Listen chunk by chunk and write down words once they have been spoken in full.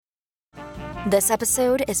This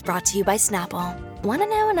episode is brought to you by Snapple. Want to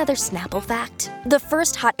know another Snapple fact? The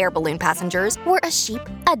first hot air balloon passengers were a sheep,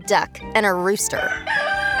 a duck, and a rooster.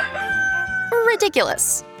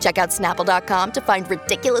 Ridiculous. Check out Snapple.com to find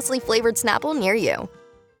ridiculously flavored Snapple near you.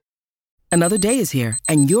 Another day is here,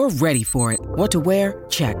 and you're ready for it. What to wear?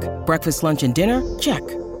 Check. Breakfast, lunch, and dinner? Check.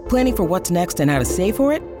 Planning for what's next and how to save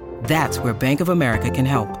for it? That's where Bank of America can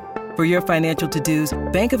help. For your financial to-dos,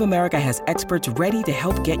 Bank of America has experts ready to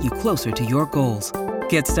help get you closer to your goals.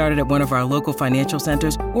 Get started at one of our local financial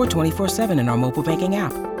centers or 24/7 in our mobile banking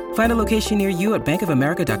app. Find a location near you at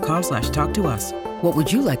bankofamerica.com/talktous. What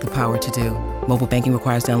would you like the power to do? Mobile banking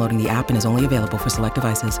requires downloading the app and is only available for select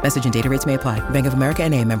devices. Message and data rates may apply. Bank of America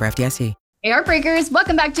N.A., member FDIC. Hey, Heartbreakers,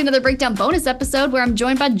 welcome back to another Breakdown bonus episode where I'm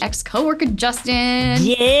joined by ExCoworker Justin.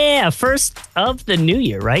 Yeah, first of the new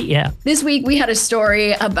year, right? Yeah. This week we had a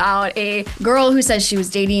story about a girl who says she was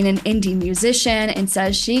dating an indie musician and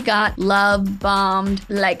says she got love bombed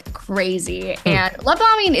like crazy. And love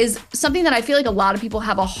bombing is something that I feel like a lot of people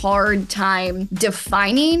have a hard time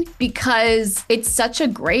defining because it's such a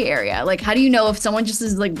gray area. Like, how do you know if someone just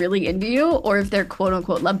is like really into you or if they're quote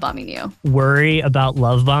unquote love bombing you? Worry about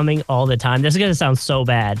love bombing all the time. This is going to sound so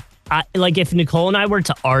bad. Like if Nicole and I were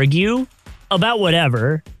to argue about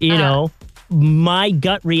whatever, you know, my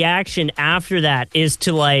gut reaction after that is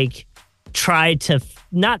to like try to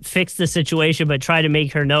not fix the situation, but try to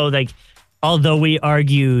make her know, like, although we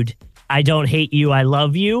argued, I don't hate you, I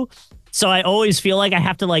love you. So I always feel like I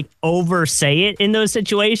have to like oversay it in those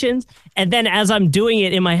situations. And then as I'm doing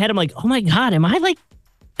it in my head, I'm like, oh my God, am I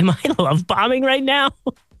love bombing right now?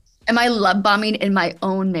 Am I love bombing in my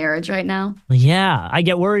own marriage right now? Yeah, I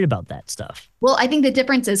get worried about that stuff. Well, I think the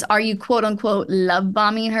difference is, are you quote unquote love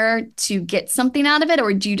bombing her to get something out of it?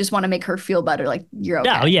 Or do you just want to make her feel better? Like you're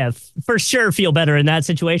okay? No, yeah, for sure feel better in that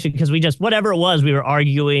situation because we just, whatever it was, we were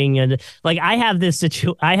arguing. And like, I have this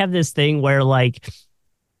thing where like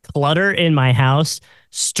clutter in my house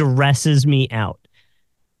stresses me out.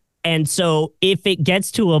 And so if it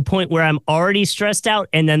gets to a point where I'm already stressed out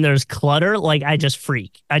and then there's clutter, like I just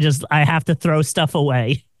freak. I have to throw stuff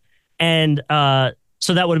away. And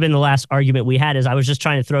so that would have been the last argument we had is I was just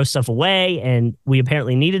trying to throw stuff away and we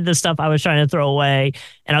apparently needed the stuff I was trying to throw away.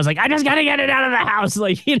 And I was like, I just got to get it out of the house.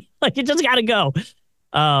 Like, you know, like it just got to go.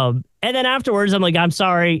 And then afterwards, I'm like, I'm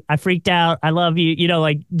sorry. I freaked out. I love you. You know,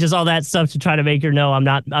 like just all that stuff to try to make her know I'm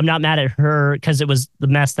not mad at her because it was the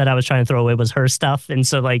mess that I was trying to throw away was her stuff. And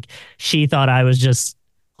so like she thought I was just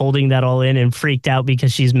holding that all in and freaked out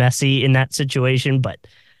because she's messy in that situation. But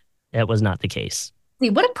that was not the case. See,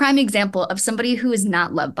 what a prime example of somebody who is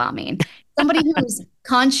not love bombing. Somebody who's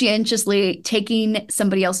conscientiously taking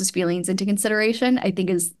somebody else's feelings into consideration, I think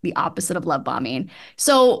is the opposite of love bombing.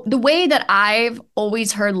 So the way that I've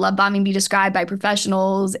always heard love bombing be described by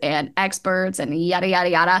professionals and experts and yada, yada,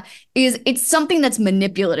 yada, is it's something that's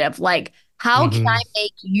manipulative. Like, how can I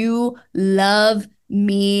make you love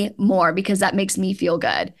me more because that makes me feel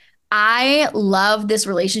good? I love this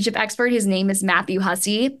relationship expert. His name is Matthew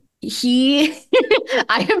Hussey.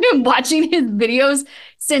 I have been watching his videos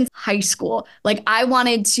since high school. Like I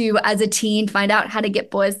wanted to, as a teen, find out how to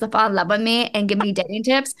get boys to fall in love with me and give me dating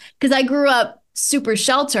tips because I grew up super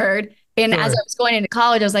sheltered. And as I was going into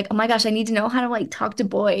college, I was like, oh my gosh, I need to know how to like talk to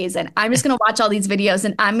boys. And I'm just going to watch all these videos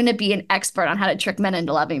and I'm going to be an expert on how to trick men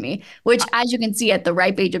into loving me, which as you can see at the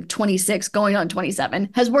ripe age of 26, going on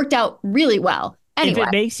 27, has worked out really well. Anyway. If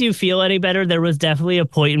it makes you feel any better, there was definitely a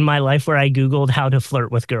point in my life where I Googled how to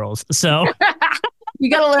flirt with girls. So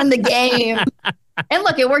you got to learn the game. And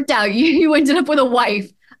look, it worked out. You ended up with a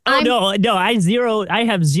wife. No, I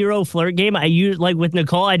have zero flirt game. I use like with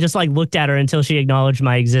Nicole, I just like looked at her until she acknowledged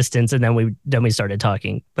my existence. And then we started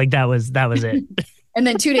talking. Like that was it. And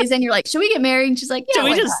then 2 days in, you're like, should we get married? And she's like, yeah.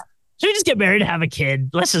 Should we just get married and have a kid?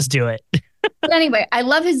 Let's just do it. But anyway, I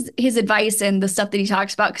love his advice and the stuff that he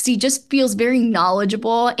talks about because he just feels very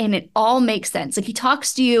knowledgeable and it all makes sense. Like he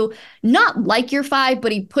talks to you not like you're 5,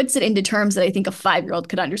 but he puts it into terms that I think a 5-year-old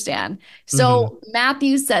could understand. So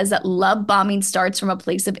Matthew says that love bombing starts from a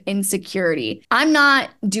place of insecurity. I'm not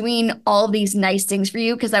doing all of these nice things for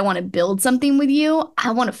you because I want to build something with you. I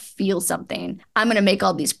want to feel something. I'm going to make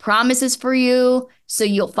all these promises for you so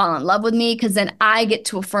you'll fall in love with me because then I get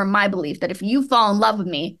to affirm my belief that if you fall in love with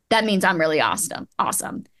me, that means I'm really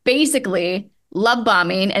awesome. Basically, love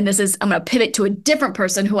bombing, and this is, I'm going to pivot to a different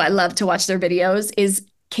person who I love to watch their videos, is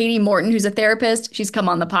Katie Morton, who's a therapist. She's come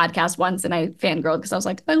on the podcast once and I fangirled because I was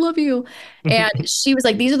like, I love you. And she was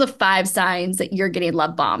like, these are the 5 signs that you're getting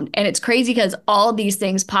love bombed. And it's crazy because all these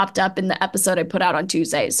things popped up in the episode I put out on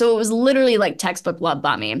Tuesday. So it was literally like textbook love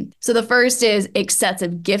bombing. So the first is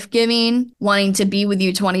excessive gift giving, wanting to be with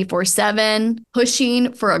you 24/7,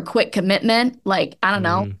 pushing for a quick commitment. Like, I don't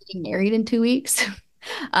know, getting married in 2 weeks,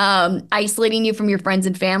 isolating you from your friends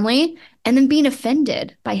and family, and then being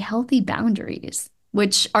offended by healthy boundaries,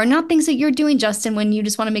 which are not things that you're doing, Justin, when you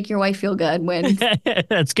just want to make your wife feel good when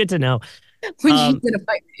That's good to know. when she's in a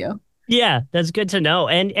fight with you. Yeah, that's good to know.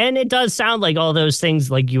 And it does sound like all those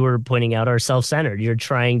things, like you were pointing out, are self-centered. You're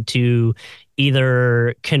trying to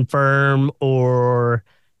either confirm or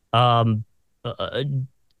I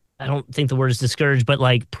don't think the word is discourage, but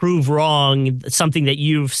like prove wrong something that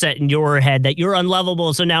you've set in your head that you're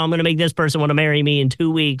unlovable. So now I'm going to make this person want to marry me in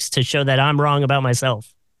 2 weeks to show that I'm wrong about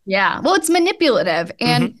myself. Yeah. Well, it's manipulative.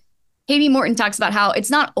 And Katie Morton talks about how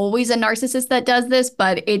it's not always a narcissist that does this,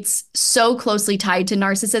 but it's so closely tied to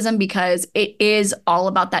narcissism because it is all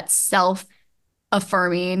about that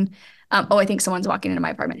self-affirming. I think someone's walking into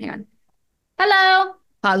my apartment. Hang on. Hello.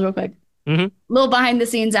 Pause real quick. Little behind the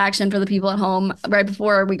scenes action for the people at home. Right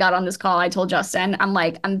before we got on this call, I told Justin,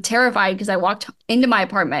 I'm terrified because I walked into my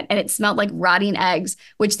apartment and it smelled like rotting eggs,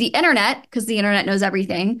 which because the internet knows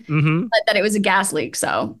everything, but that it was a gas leak.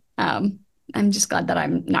 So I'm just glad that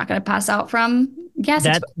I'm not going to pass out from gas.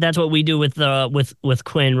 That's what we do with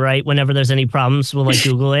Quinn, right? Whenever there's any problems, we'll like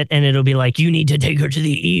Google it and it'll be like, you need to take her to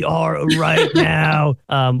the ER right now.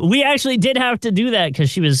 We actually did have to do that because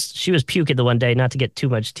she was puking the one day, not to get too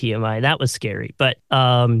much TMI. That was scary. But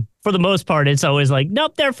for the most part, it's always like,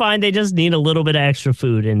 nope, they're fine. They just need a little bit of extra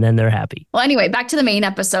food and then they're happy. Well, anyway, back to the main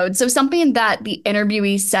episode. So something that the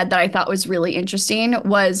interviewee said that I thought was really interesting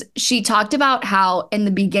was she talked about how in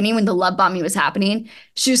the beginning when the love bombing was happening,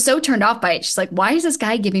 she was so turned off by it. She's like, why is this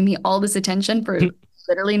guy giving me all this attention for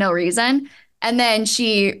literally no reason? And then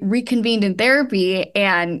she reconvened in therapy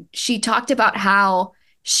and she talked about how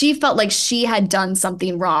she felt like she had done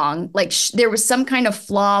something wrong. Like there was some kind of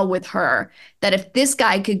flaw with her that if this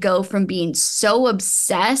guy could go from being so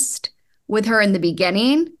obsessed with her in the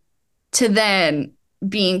beginning to then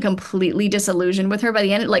being completely disillusioned with her by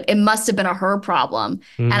the end, like it must have been her problem.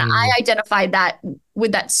 And I identified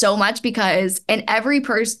with that so much because in every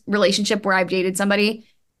relationship where I've dated somebody,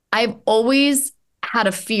 I've always had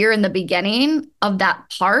a fear in the beginning of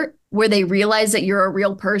that part where they realize that you're a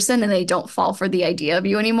real person and they don't fall for the idea of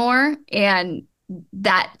you anymore. And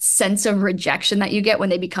that sense of rejection that you get when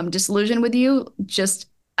they become disillusioned with you, just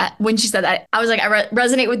when she said that, I was like, I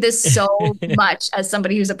resonate with this so much as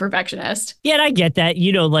somebody who's a perfectionist. Yeah, and I get that.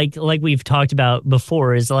 You know, like we've talked about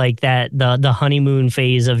before, is like that the honeymoon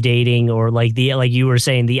phase of dating, or like you were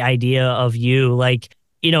saying, the idea of you, like,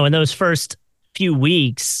 you know, in those first few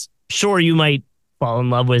weeks, sure, you might fall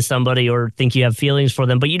in love with somebody or think you have feelings for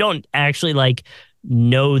them, but you don't actually like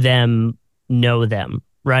know them,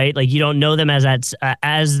 right? Like you don't know them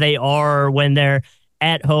as they are when they're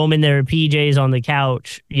at home in their PJs on the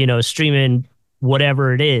couch, you know, streaming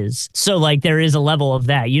whatever it is. So like there is a level of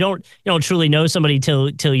that. You don't truly know somebody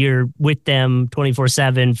till you're with them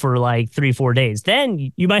 24/7 for like 3-4 days.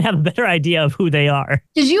 Then you might have a better idea of who they are.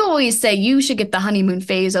 Because you always say you should get the honeymoon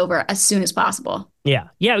phase over as soon as possible. Yeah,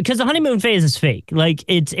 because the honeymoon phase is fake. Like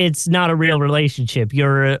it's not a real relationship.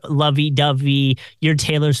 You're lovey-dovey. You're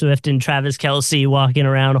Taylor Swift and Travis Kelce walking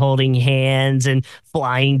around holding hands and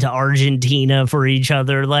flying to Argentina for each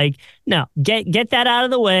other. Like, no, get that out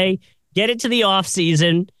of the way. Get it to the off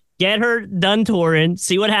season. Get her done touring.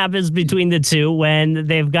 See what happens between the two when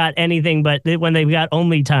they've got anything but when they've got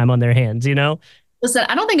only time on their hands, you know? Listen,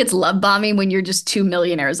 I don't think it's love bombing when you're just two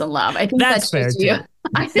millionaires in love. I think that's fair just too. you.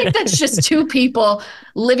 I think that's just two people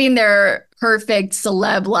living their perfect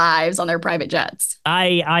celeb lives on their private jets.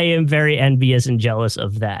 I am very envious and jealous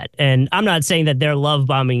of that. And I'm not saying that they're love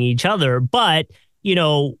bombing each other, but you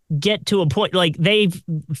know, get to a point like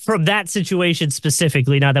from that situation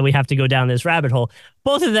specifically, not that we have to go down this rabbit hole,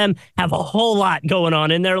 both of them have a whole lot going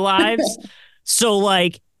on in their lives. So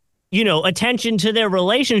like, you know, attention to their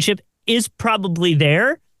relationship is probably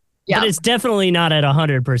there, but it's definitely not at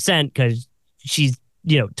 100% because she's,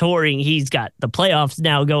 you know, touring. He's got the playoffs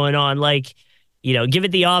now going on. Like, you know, give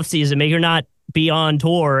it the off season, make her not be on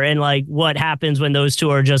tour. And like, what happens when those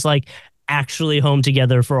two are just like actually home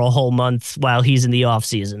together for a whole month while he's in the off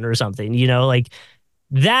season or something, you know, like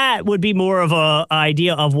that would be more of a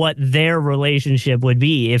idea of what their relationship would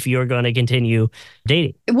be if you're going to continue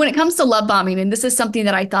dating. When it comes to love bombing, and this is something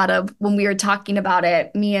that I thought of when we were talking about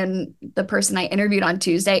it, me and the person I interviewed on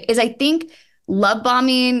Tuesday, is I think love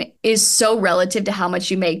bombing is so relative to how much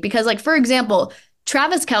you make. Because, like, for example,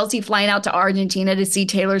 Travis Kelce flying out to Argentina to see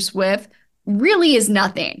Taylor Swift really is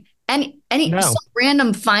nothing. And No. some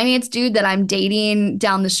random finance dude that I'm dating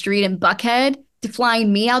down the street in Buckhead to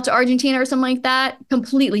flying me out to Argentina or something like that,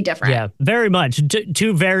 completely different. Yeah, very much.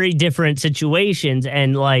 Two very different situations.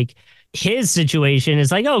 And like his situation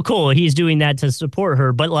is like, oh, cool. He's doing that to support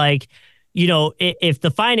her. But like, if the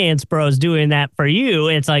finance bro is doing that for you,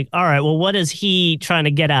 it's like, all right, well, what is he trying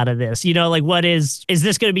to get out of this? Like what is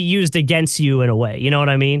this going to be used against you in a way? You know what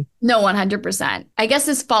I mean? No, 100%. I guess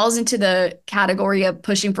this falls into the category of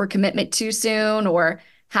pushing for commitment too soon or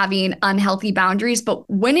having unhealthy boundaries. But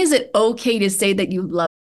when is it okay to say that you love?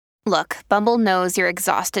 Look, Bumble knows you're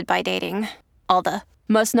exhausted by dating. All the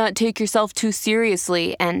must not take yourself too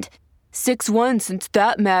seriously and 6'1" since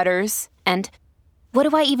that matters. And what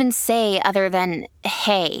do I even say other than,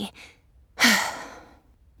 hey?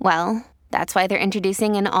 Well, that's why they're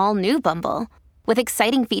introducing an all-new Bumble with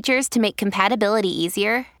exciting features to make compatibility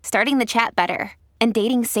easier, starting the chat better, and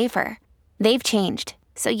dating safer. They've changed,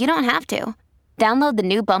 so you don't have to. Download the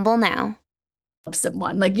new Bumble now.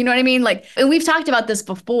 Someone, like, you know what I mean? Like, and we've talked about this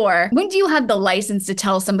before. When do you have the license to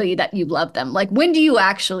tell somebody that you love them? Like, when do you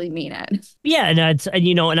actually mean it? Yeah,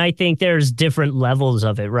 and I think there's different levels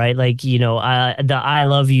of it, right? Like, the I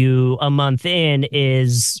love you a month in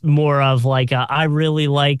is more of like I really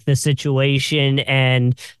like the situation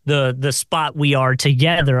and the spot we are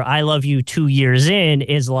together. I love you 2 years in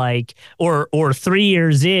is like, or 3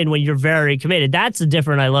 years in when you're very committed. That's a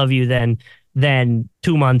different I love you than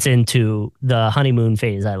 2 months into the honeymoon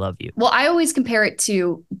phase. I love you. Well, I always compare it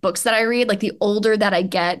to books that I read. Like, the older that I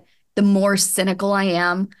get, the more cynical I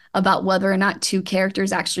am about whether or not two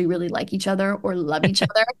characters actually really like each other or love each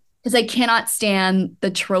other. Because I cannot stand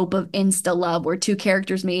the trope of insta love where two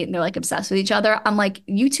characters meet and they're like obsessed with each other. I'm like,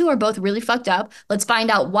 you two are both really fucked up. Let's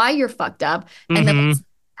find out why you're fucked up. And then let's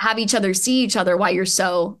have each other see each other why you're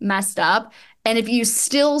so messed up. And if you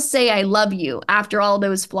still say I love you after all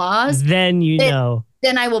those flaws, then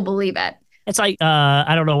then I will believe it. It's like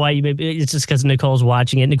I don't know why it's just because Nicole's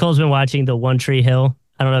watching it. Nicole's been watching the One Tree Hill.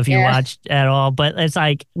 I don't know if you watched at all, but it's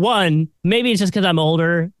like, one, maybe it's just because I'm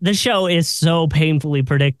older. The show is so painfully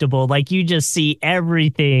predictable. Like, you just see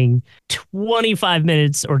everything 25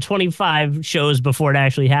 minutes or 25 shows before it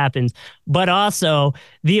actually happens. But also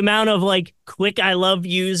the amount of like quick I love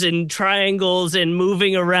yous and triangles and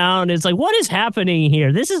moving around. It's like, what is happening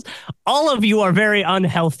here? All of you are very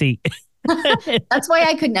unhealthy. That's why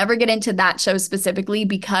I could never get into that show specifically,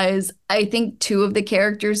 because I think two of the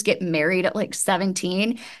characters get married at like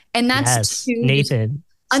 17. And that's Nathan.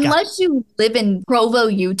 Unless you live in Provo,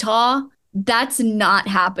 Utah, that's not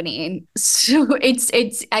happening. So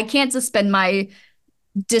I can't suspend my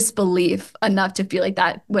disbelief enough to feel like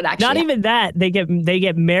that would actually not even that. They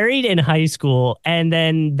get married in high school, and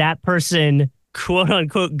then that person, quote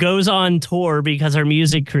unquote, goes on tour because her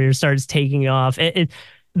music career starts taking off.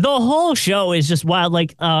 The whole show is just wild.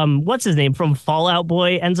 Like, what's his name from Fall Out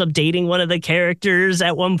Boy ends up dating one of the characters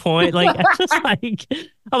at one point. Like,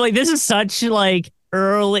 I'm like, this is such like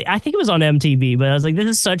early. I think it was on MTV, but I was like, this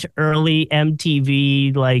is such early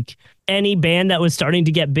MTV. Like, any band that was starting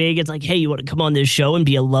to get big, it's like, hey, you want to come on this show and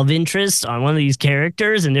be a love interest on one of these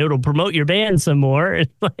characters, and it'll promote your band some more.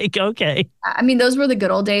 It's like, okay. I mean, those were the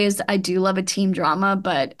good old days. I do love a teen drama,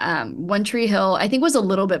 but One Tree Hill, I think, was a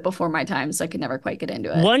little bit before my time, so I could never quite get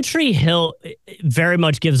into it. One Tree Hill very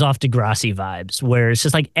much gives off Degrassi vibes, where it's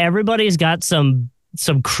just like everybody's got some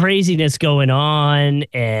craziness going on,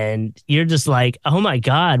 and you're just like, oh my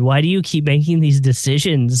God, why do you keep making these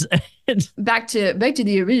decisions? Back to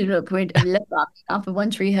the original point of lip bombing off of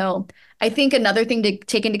One Tree Hill. I think another thing to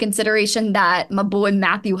take into consideration that my boy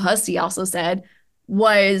Matthew Hussey also said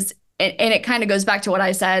was, and it kind of goes back to what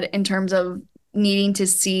I said in terms of needing to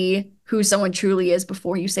see who someone truly is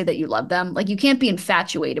before you say that you love them. Like, you can't be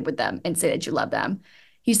infatuated with them and say that you love them.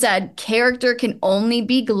 He said, character can only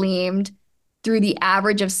be gleaned through the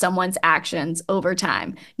average of someone's actions over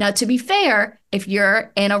time. Now, to be fair, if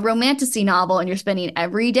you're in a romantasy novel and you're spending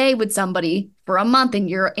every day with somebody for a month and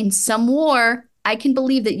you're in some war, I can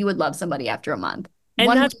believe that you would love somebody after a month.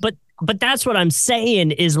 And but that's what I'm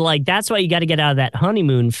saying is, like, that's why you got to get out of that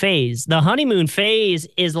honeymoon phase. The honeymoon phase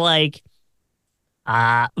is like,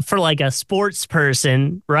 for like a sports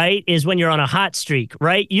person, right, is when you're on a hot streak,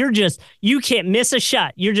 right? You can't miss a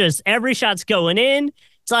shot. Every shot's going in.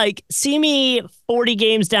 It's like, see me 40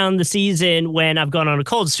 games down the season when I've gone on a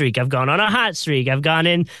cold streak. I've gone on a hot streak. I've gone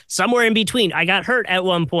in somewhere in between. I got hurt at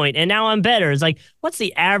one point and now I'm better. It's like, what's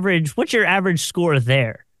your average score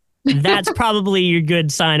there? that's probably your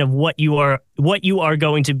good sign of what you are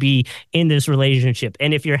going to be in this relationship.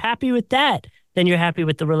 And if you're happy with that, then you're happy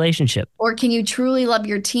with the relationship. Or can you truly love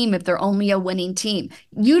your team if they're only a winning team?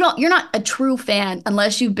 You're not a true fan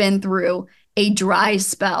unless you've been through a dry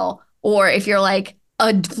spell, or if you're like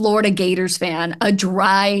a Florida Gators fan, a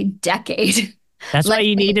dry decade. That's why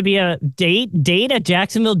you need to be a date a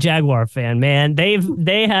Jacksonville Jaguar fan, man.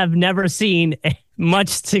 They have never seen much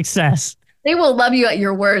success. They will love you at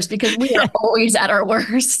your worst because we are always at our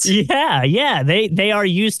worst. Yeah. They are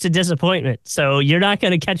used to disappointment, so you're not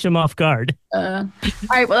going to catch them off guard. All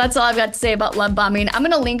right, well, that's all I've got to say about love bombing. I'm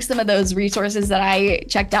going to link some of those resources that I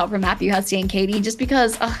checked out from Matthew Hussey and Katie, just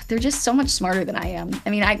because they're just so much smarter than I am. I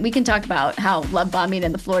mean, we can talk about how love bombing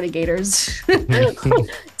and the Florida Gators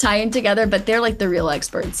tie in together, but they're like the real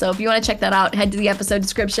experts. So if you want to check that out, head to the episode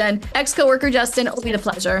description. ExCoworker Justin, it'll be a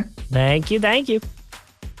pleasure. Thank you.